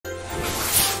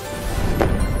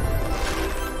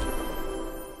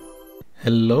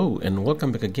Hello and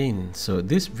welcome back again. So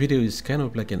this video is kind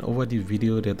of like an overdue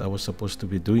video that I was supposed to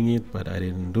be doing it, but I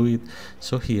didn't do it.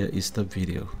 So here is the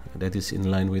video that is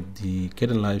in line with the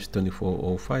KDENLIVE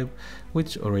 24.05,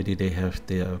 which already they have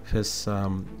their first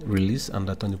release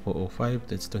under 24.05.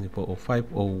 That's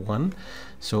 24.05.01.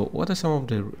 So what are some of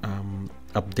the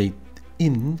update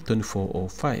in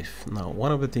 24.05? Now,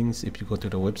 one of the things, if you go to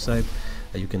the website,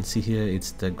 you can see here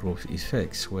it's the growth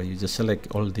effects, where you just select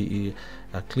all the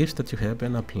clips that you have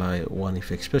and apply one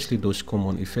effect, especially those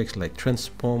common effects like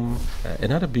transform.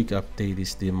 Another big update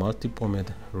is the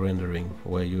multi-format rendering,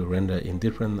 where you render in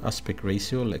different aspect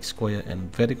ratio like square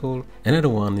and vertical. Another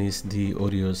one is the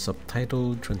audio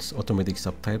subtitle, automatic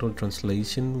subtitle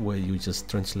translation, where you just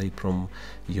translate from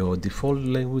your default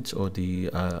language or the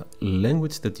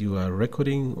language that you are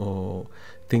recording or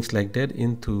things like that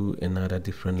into another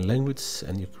different language,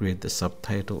 and you create the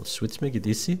subtitles, which make it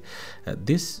easy.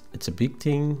 It's a big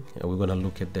thing. We're going to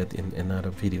look at that in another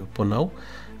video. For now,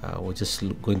 we're just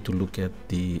going to look at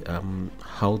the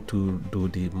how to do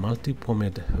the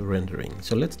multi-format rendering.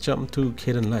 So let's jump to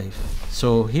KDENLIVE.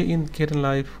 So here in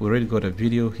KDENLIVE, we already got a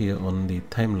video here on the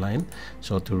timeline.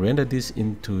 So to render this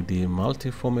into the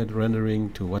multi-format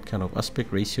rendering to what kind of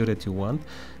aspect ratio that you want,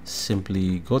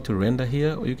 simply go to render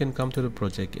here, or you can come to the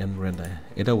project and render.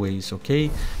 Either way is okay.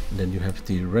 And then you have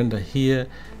the render here,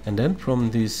 and then from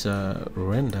this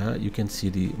render you can see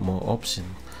the more option.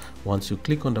 Once you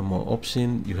click on the more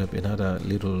option, you have another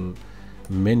little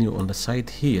menu on the side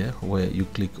here where you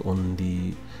click on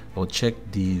the or check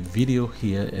the video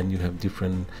here, and you have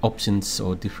different options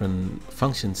or different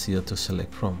functions here to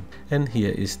select from. And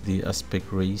here is the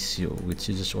aspect ratio, which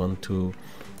you just want to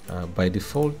by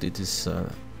default it is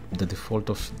the default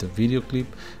of the video clip,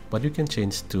 but you can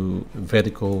change to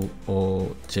vertical or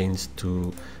change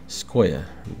to square.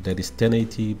 That is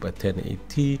 1080 by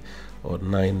 1080 or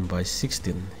 9 by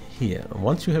 16 here.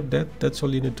 Once you have that, that's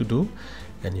all you need to do,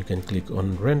 and you can click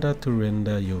on render to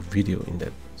render your video in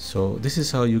that. So this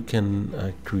is how you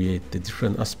can create the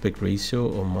different aspect ratio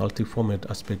or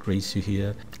multi-format aspect ratio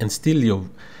here, and still your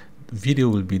video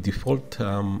will be default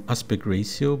aspect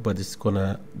ratio, but it's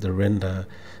gonna the render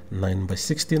 9 by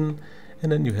 16,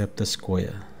 and then you have the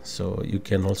square. So you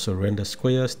can also render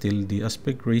square, still the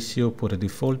aspect ratio for the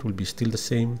default will be still the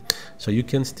same, so you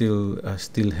can still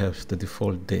have the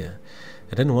default there.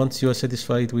 And then once you are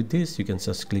satisfied with this, you can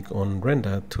just click on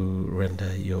render to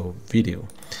render your video.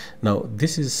 Now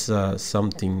this is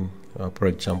something, for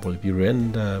example, if you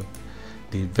render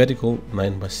the vertical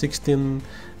 9 by 16,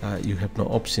 you have no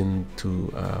option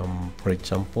to for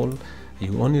example,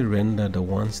 you only render the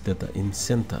ones that are in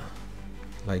center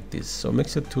like this. So make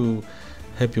sure to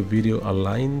have your video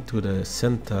aligned to the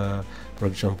center. For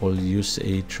example, use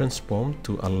a transform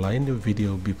to align your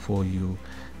video before you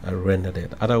render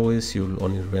that. Otherwise you'll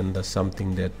only render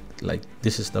something that like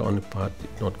this is the only part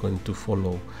not going to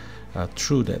follow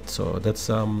through that. So that's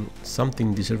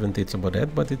something disadvantage about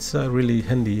that, but it's really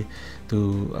handy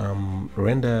to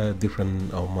render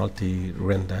different or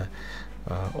multi-render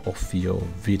of your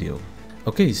video.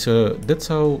 Okay, so that's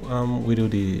how we do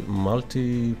the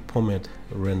multi-format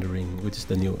rendering, which is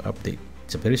the new update.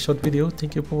 It's a very short video.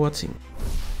 Thank you for watching.